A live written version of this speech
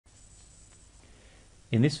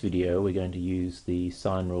In this video we're going to use the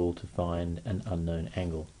sine rule to find an unknown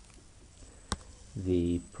angle.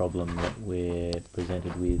 The problem that we're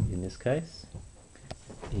presented with in this case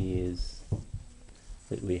is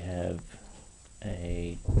that we have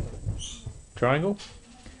a triangle.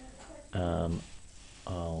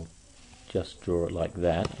 I'll just draw it like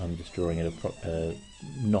that. I'm just drawing it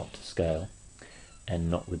not to scale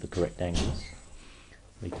and not with the correct angles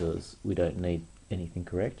because we don't need anything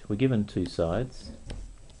correct. We're given two sides,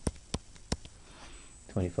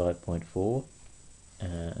 25.4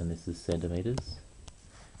 and this is centimeters,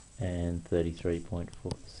 and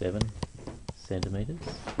 33.47 centimeters,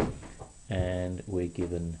 and we're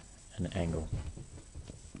given an angle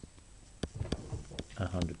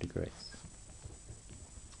 100 degrees.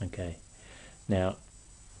 Okay, now,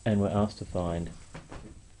 and we're asked to find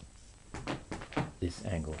this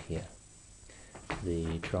angle here.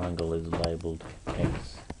 The triangle is labelled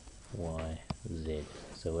X, Y, Z,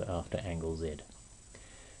 so we're after angle Z.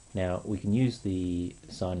 Now we can use the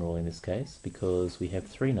sine rule in this case because we have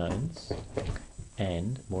three knowns,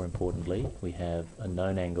 and more importantly we have a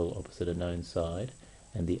known angle opposite a known side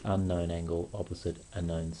and the unknown angle opposite a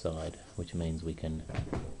known side, which means we can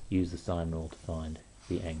use the sine rule to find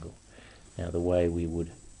the angle. Now the way we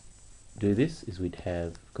would do this is we'd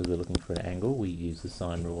have, because we're looking for an angle, we use the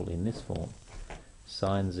sine rule in this form.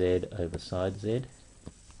 Sine Z over side Z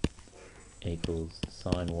equals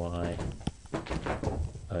sine Y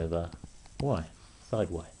over Y, side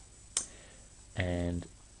Y. And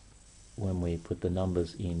when we put the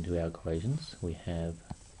numbers into our equations, we have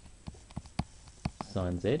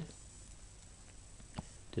sine Z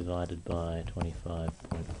divided by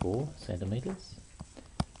 25.4 centimeters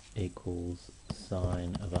equals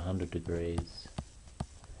sine of 100 degrees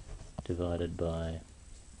divided by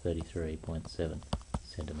 33.7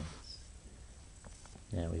 centimeters.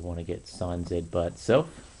 Now we want to get sine Z by itself,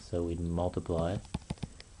 so we'd multiply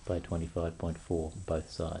by 25.4 both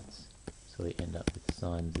sides. So we end up with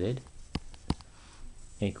sine Z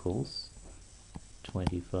equals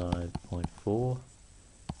 25.4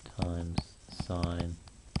 times sine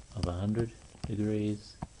of 100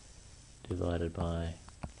 degrees divided by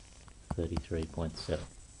 33.7.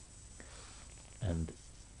 And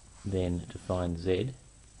then to find Z,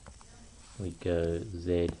 we go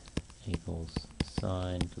Z equals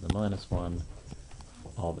sine to the minus 1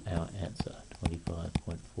 of our answer,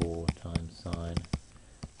 25.4 times sine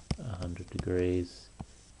 100 degrees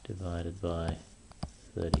divided by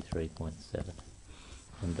 33.7,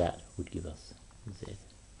 and that would give us Z.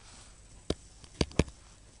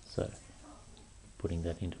 So putting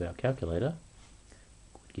that into our calculator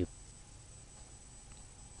would give,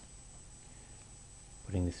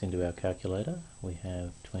 putting this into our calculator, we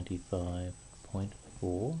have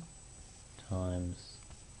 25.4 times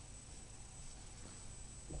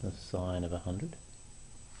the sine of 100,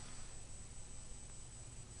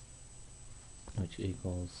 which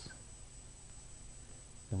equals,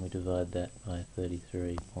 then we divide that by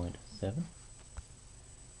 33.7,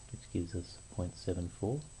 which gives us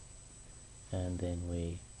 0.74, and then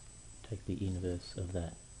we take the inverse of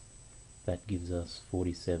that. That gives us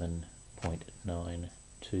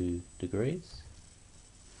 47.92 degrees.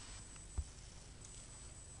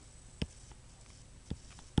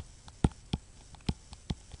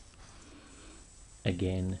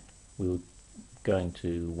 Again, we were going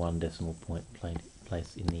to one decimal point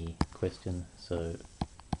place in the question, so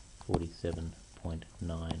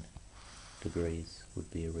 47.9 degrees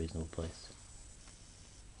would be a reasonable place.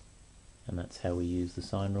 And that's how we use the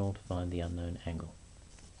sine rule to find the unknown angle.